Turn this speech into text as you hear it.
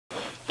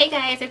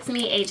guys, it's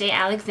me, AJ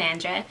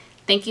Alexandra.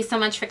 Thank you so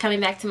much for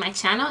coming back to my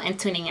channel and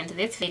tuning into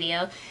this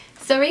video.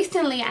 So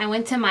recently I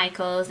went to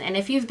Michael's, and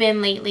if you've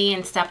been lately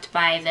and stopped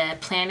by the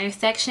planner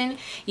section,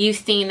 you've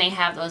seen they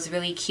have those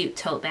really cute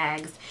tote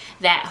bags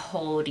that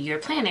hold your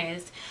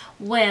planners.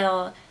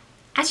 Well,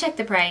 I checked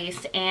the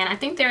price and I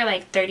think they were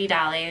like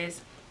 $30,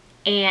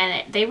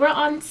 and they were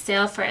on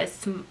sale for a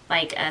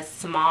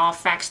small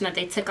fraction that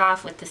they took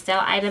off with the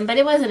sale item, but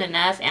it wasn't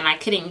enough, and I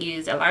couldn't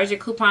use a larger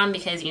coupon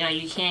because, you know,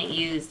 you can't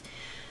use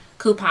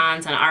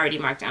coupons on already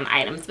marked down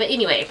items. But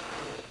anyway,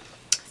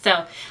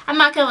 so I'm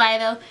not gonna lie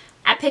though,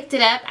 I picked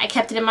it up, I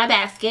kept it in my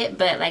basket,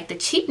 but like the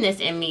cheapness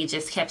in me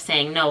just kept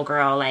saying, no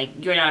girl, like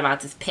you're not about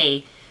to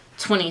pay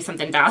 $20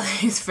 something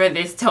for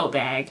this tote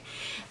bag.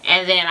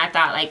 And then I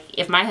thought, like,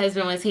 if my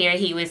husband was here,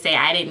 he would say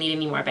I didn't need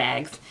any more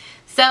bags.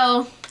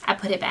 So I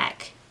put it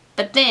back.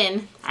 But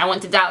then I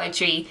went to Dollar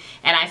Tree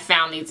and I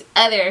found these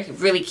other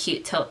really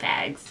cute tote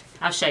bags.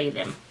 I'll show you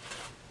them.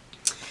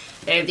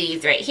 They're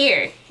these right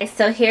here.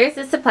 So here's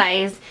the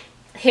supplies.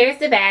 Here's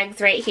the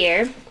bags right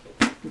here.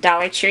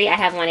 Dollar Tree. I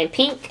have one in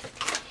pink.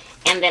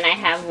 And then I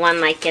have one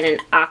like in an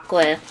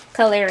aqua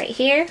color right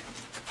here.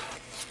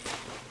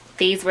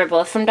 These were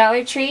both from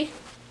Dollar Tree.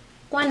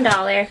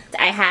 $1.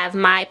 I have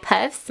my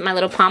puffs, my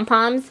little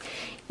pom-poms.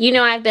 You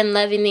know I've been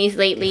loving these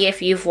lately.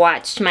 If you've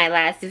watched my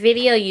last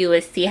video, you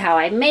will see how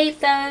I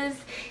made those.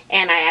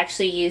 And I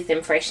actually used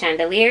them for a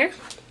chandelier.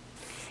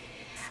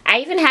 I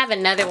even have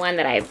another one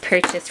that I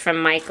purchased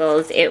from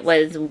Michael's. It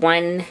was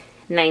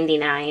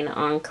 $1.99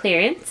 on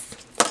clearance.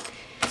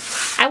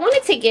 I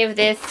wanted to give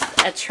this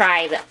a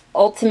try, the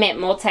Ultimate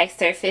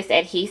Multi-Surface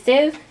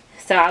Adhesive.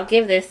 So I'll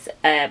give this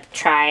a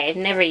try. I've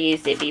never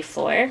used it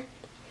before.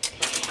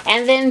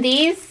 And then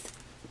these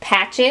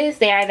patches,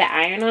 they are the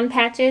iron-on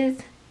patches.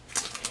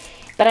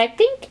 But I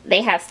think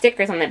they have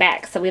stickers on the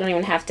back, so we don't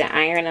even have to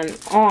iron them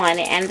on.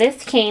 And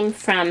this came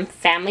from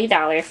Family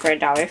Dollar for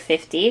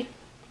 $1.50.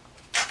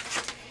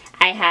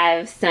 I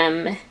have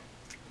some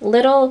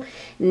little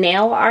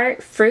nail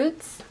art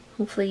fruits.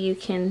 Hopefully you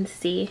can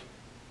see.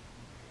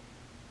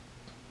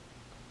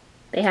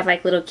 They have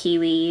like little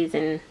kiwis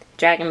and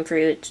dragon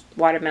fruit,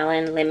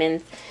 watermelon,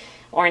 lemons,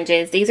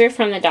 oranges. These are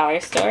from the dollar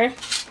store.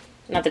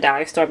 Not the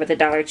dollar store, but the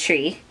Dollar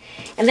Tree.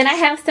 And then I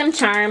have some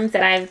charms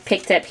that I've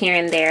picked up here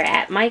and there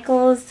at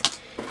Michael's.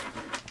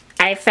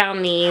 I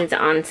found these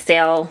on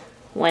sale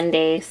one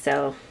day,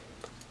 so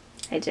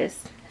I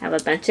just have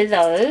a bunch of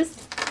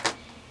those.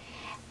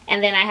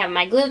 And then I have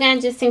my glue gun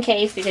just in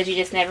case, because you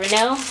just never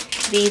know.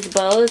 These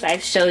bows,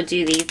 I've showed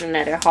you these in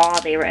another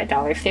haul. They were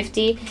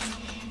 $1.50.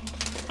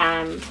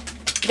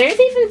 There's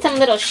even some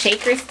little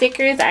shaker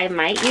stickers I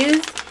might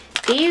use.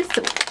 These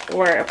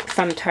were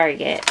from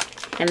Target,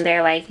 and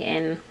they're like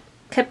in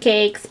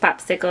cupcakes,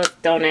 popsicles,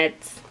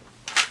 donuts.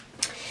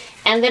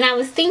 And then I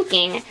was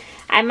thinking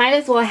I might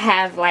as well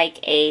have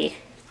like a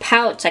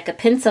pouch, like a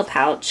pencil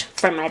pouch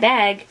for my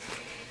bag,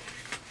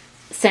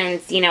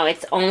 since, you know,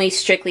 it's only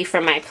strictly for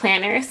my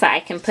planner, so I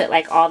can put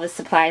like all the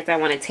supplies I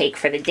want to take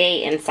for the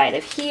day inside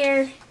of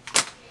here.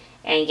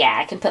 And yeah,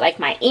 I can put like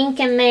my ink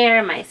in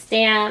there, my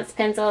stamps,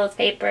 pencils,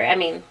 paper, I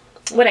mean,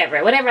 whatever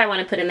I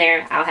want to put in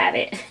there, I'll have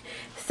it.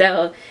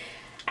 So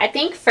I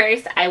think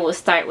first I will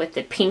start with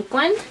the pink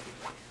one.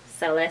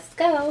 So let's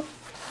go.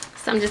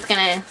 So I'm just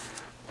gonna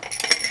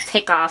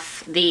take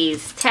off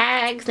these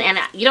tags, and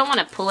you don't want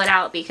to pull it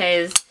out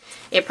because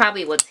it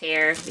probably will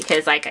tear,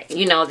 because, like,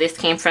 you know, this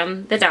came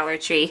from the Dollar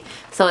Tree,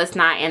 so it's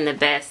not in the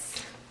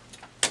best,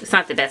 it's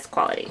not the best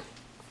quality.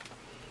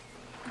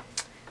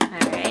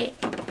 Alright,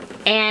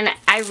 and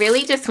I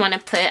really just want to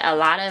put a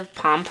lot of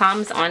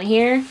pom-poms on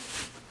here,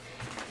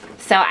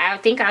 so I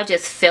think I'll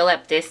just fill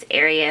up this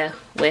area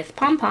with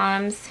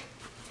pom-poms.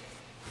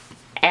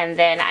 And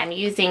then I'm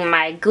using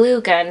my glue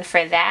gun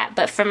for that.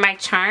 But for my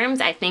charms,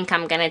 I think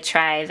I'm going to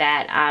try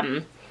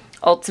that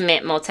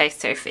Ultimate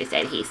Multi-Surface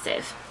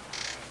Adhesive.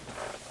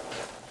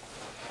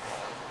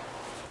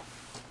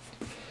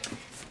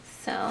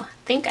 So I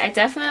think I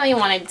definitely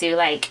want to do,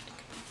 like,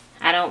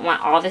 I don't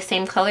want all the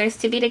same colors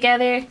to be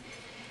together.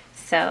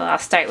 So I'll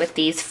start with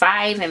these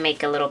 5 and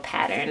make a little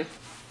pattern.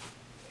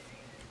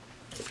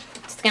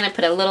 Just going to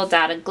put a little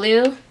dot of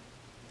glue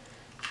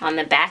on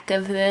the back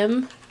of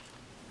them,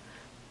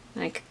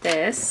 like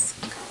this,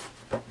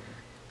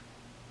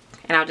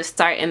 and I'll just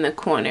start in the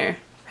corner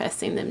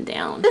pressing them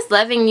down. Just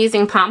loving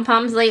using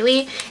pom-poms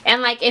lately,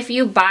 and like if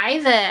you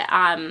buy the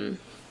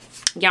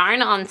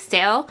yarn on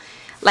sale,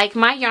 like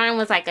my yarn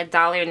was like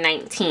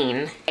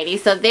 $1.19.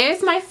 So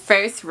there's my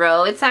first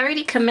row. It's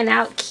already coming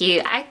out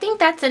cute. I think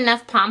that's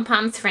enough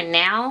pom-poms for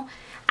now.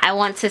 I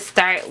want to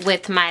start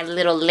with my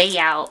little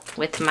layout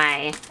with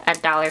my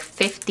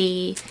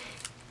 $1.50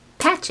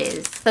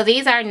 patches. So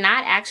these are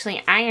not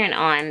actually iron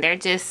on, they're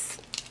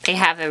just, they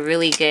have a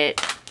really good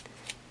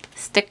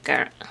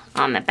sticker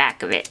on the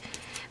back of it.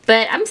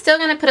 But I'm still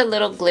gonna put a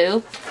little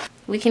glue.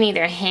 We can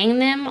either hang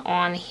them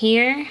on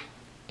here.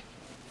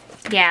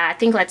 Yeah, I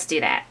think let's do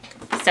that.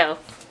 So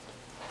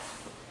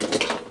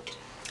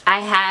I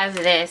have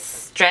this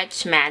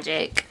Stretch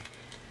Magic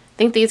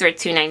think these were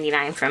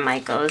 $2.99 from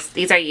Michael's.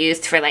 These are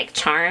used for like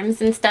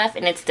charms and stuff,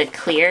 and it's the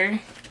clear.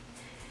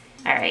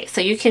 Alright, so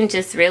you can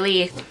just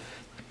really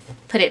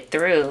put it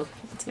through.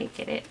 Let me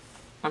get it.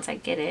 Once I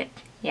get it.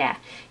 Yeah,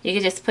 you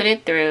can just put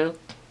it through.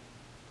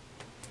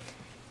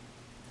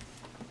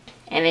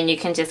 And then you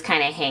can just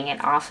kind of hang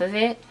it off of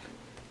it.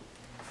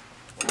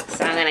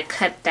 So I'm going to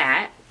cut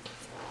that.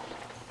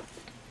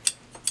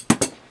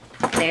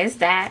 There's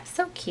that.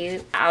 So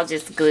cute. I'll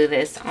just glue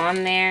this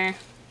on there.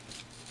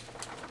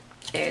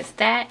 There's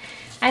that.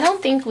 I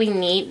don't think we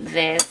need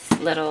this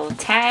little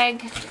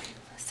tag.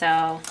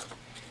 So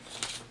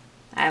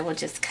I will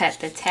just cut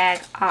the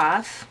tag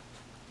off.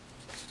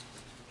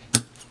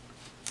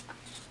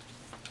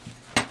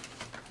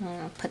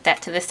 I'll put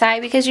that to the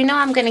side because you know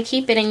I'm going to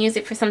keep it and use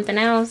it for something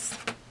else.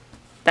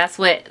 That's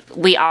what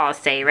we all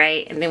say,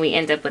 right? And then we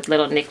end up with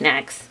little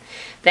knickknacks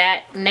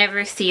that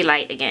never see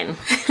light again.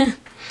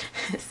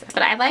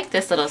 But I like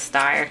this little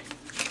star.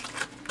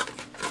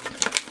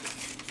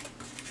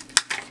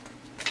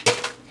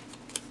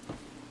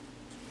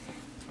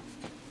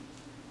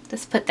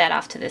 Just put that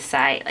off to the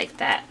side like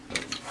that.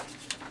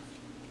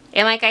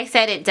 And like I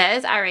said, it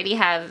does already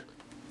have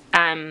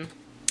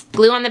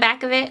glue on the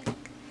back of it.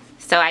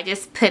 So I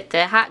just put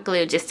the hot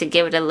glue just to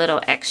give it a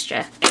little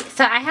extra.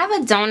 So I have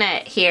a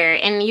donut here,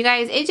 and you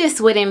guys, it just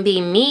wouldn't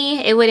be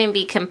me. It wouldn't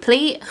be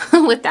complete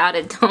without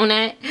a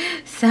donut.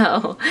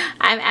 So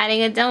I'm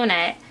adding a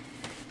donut.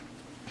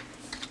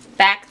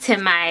 Back to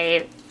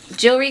my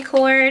jewelry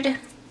cord.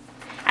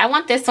 I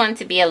want this one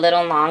to be a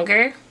little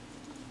longer.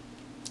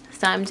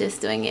 So I'm just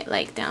doing it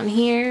like down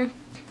here.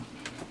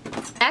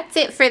 That's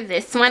it for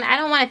this one. I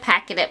don't want to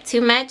pack it up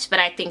too much, but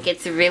I think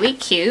it's really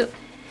cute.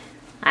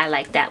 I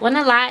like that one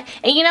a lot.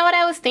 And you know what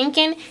I was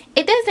thinking?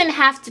 It doesn't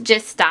have to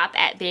just stop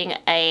at being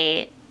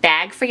a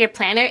bag for your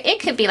planner. It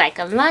could be like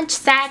a lunch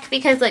sack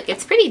because look,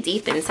 it's pretty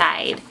deep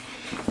inside.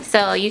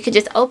 So you could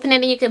just open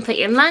it and you can put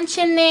your lunch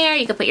in there.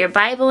 You can put your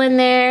Bible in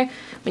there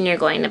when you're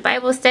going to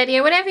Bible study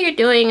or whatever you're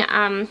doing.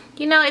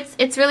 You know,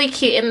 it's really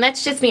cute. And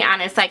let's just be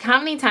honest, like how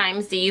many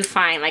times do you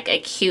find like a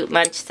cute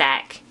lunch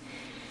sack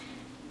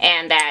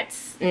and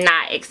that's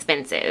not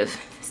expensive?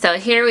 So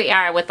here we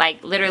are with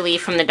like literally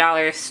from the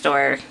dollar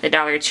store, the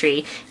Dollar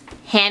Tree,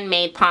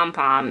 handmade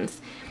pom-poms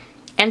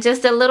and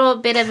just a little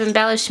bit of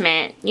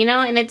embellishment, you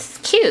know, and it's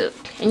cute.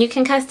 And you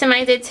can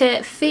customize it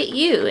to fit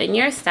you and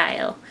your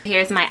style.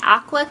 Here's my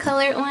aqua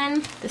colored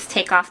one. Just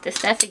take off the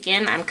stuff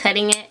again. I'm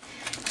cutting it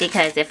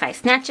because if I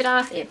snatch it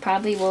off, it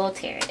probably will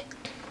tear it.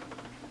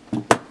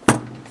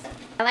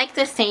 I like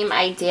the same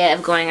idea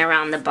of going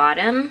around the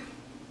bottom.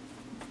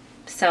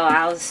 So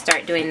I'll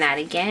start doing that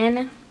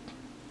again.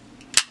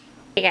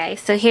 Hey guys,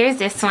 so here's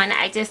this one.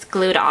 I just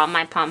glued all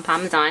my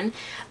pom-poms on.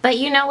 But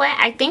you know what?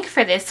 I think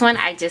for this one,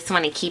 I just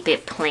want to keep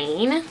it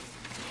plain.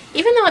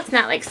 Even though it's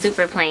not like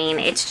super plain,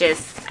 it's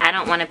just, I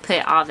don't want to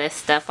put all this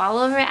stuff all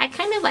over it. I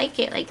kind of like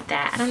it like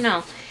that. I don't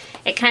know.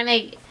 It kind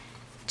of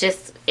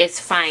just is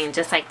fine,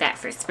 just like that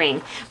for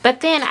spring.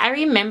 But then I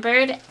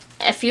remembered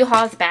a few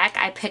hauls back,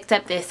 I picked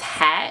up this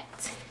hat.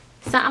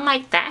 So I'm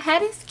like, that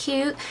hat is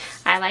cute.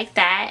 I like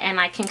that.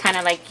 And I can kind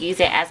of like use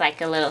it as like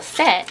a little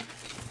set.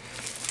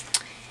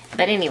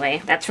 But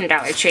anyway, that's from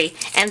Dollar Tree.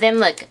 And then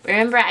look,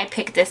 remember I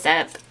picked this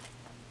up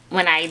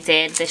when I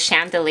did the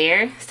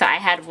chandelier. So I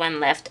had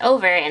one left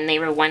over and they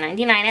were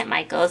 $1.99 at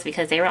Michael's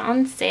because they were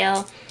on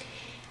sale.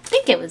 I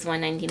think it was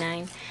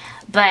 $1.99.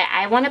 But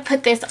I want to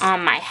put this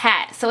on my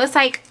hat. So it's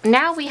like,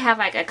 now we have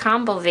like a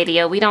combo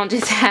video. We don't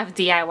just have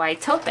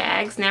DIY tote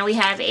bags. Now we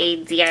have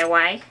a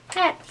DIY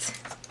hat.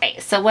 Okay,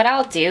 so what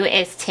I'll do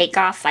is take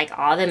off like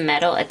all the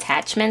metal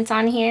attachments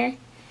on here.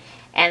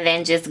 And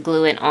then just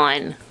glue it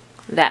on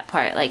that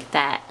part like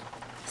that.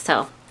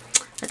 So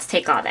let's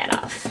take all that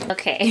off.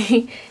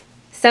 Okay,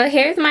 so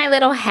here's my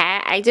little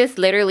hat. I just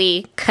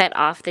literally cut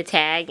off the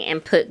tag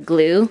and put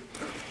glue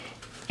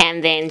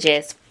and then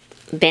just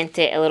bent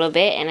it a little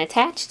bit and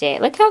attached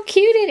it. Look how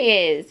cute it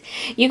is.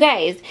 You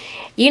guys,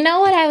 you know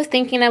what I was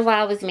thinking of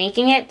while I was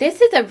making it? This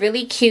is a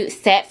really cute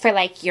set for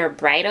like your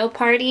bridal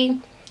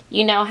party.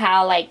 You know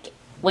how like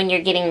when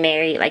you're getting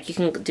married, like you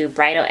can do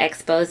bridal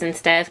expos and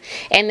stuff,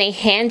 and they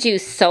hand you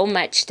so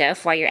much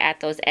stuff while you're at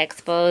those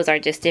expos or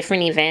just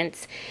different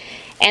events,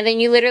 and then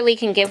you literally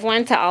can give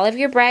one to all of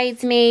your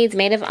bridesmaids,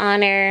 maid of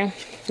honor,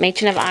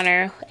 matron of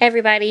honor,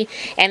 everybody,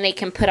 and they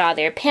can put all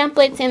their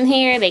pamphlets in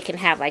here. They can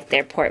have like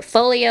their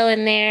portfolio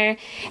in there,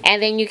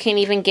 and then you can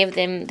even give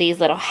them these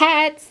little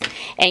hats,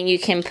 and you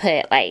can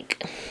put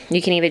like,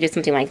 you can either do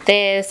something like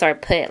this or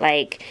put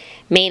like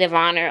maid of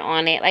honor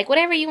on it, like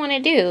whatever you want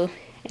to do.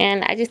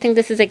 And I just think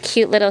this is a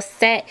cute little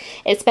set,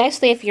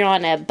 especially if you're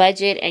on a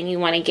budget and you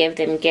want to give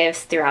them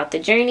gifts throughout the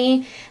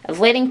journey of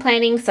wedding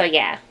planning. So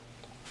yeah,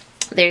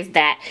 there's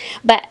that.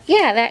 But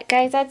yeah, that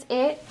guys, that's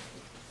it.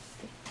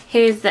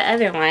 Here's the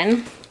other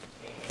one.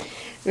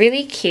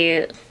 Really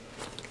cute.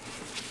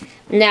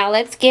 Now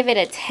let's give it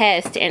a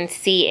test and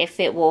see if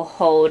it will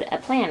hold a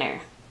planner.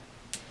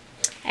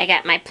 I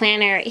got my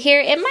planner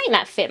here. It might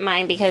not fit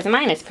mine because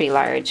mine is pretty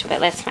large,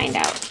 but let's find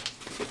out.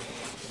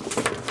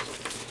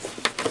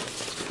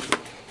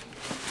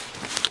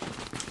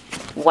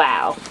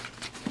 Wow.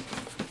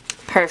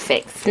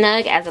 Perfect.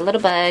 Snug as a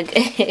little bug.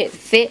 It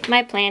fit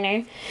my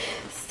planner.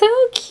 So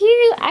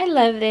cute. I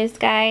love this,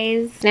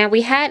 guys. Now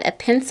we had a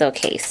pencil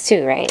case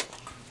too, right?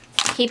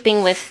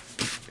 Keeping with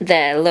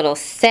the little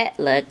set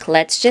look,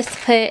 let's just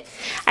put,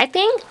 I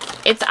think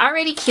it's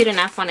already cute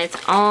enough on its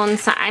own,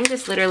 so I'm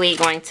just literally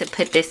going to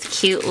put this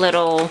cute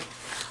little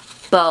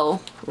bow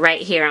right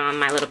here on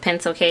my little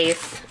pencil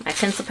case, my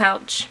pencil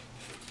pouch.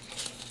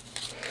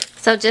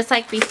 So just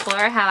like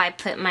before how I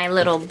put my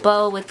little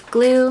bow with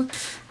glue,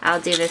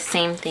 I'll do the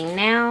same thing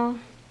now.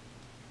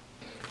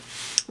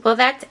 Well,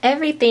 that's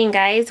everything,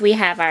 guys. We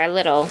have our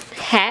little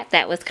hat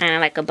that was kind of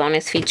like a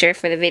bonus feature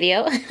for the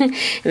video. And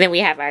then we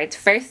have our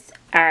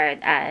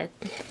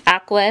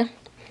aqua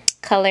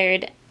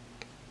colored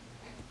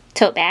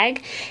tote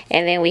bag,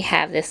 and then we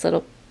have this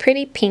little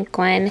pretty pink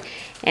one,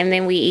 and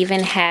then we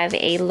even have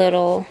a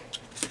little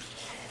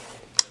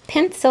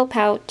pencil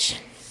pouch.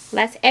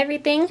 That's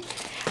everything.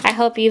 I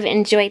hope you've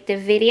enjoyed the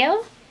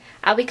video.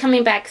 I'll be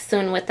coming back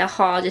soon with a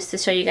haul just to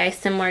show you guys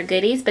some more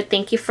goodies, but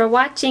thank you for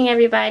watching,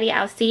 everybody.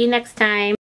 I'll see you next time.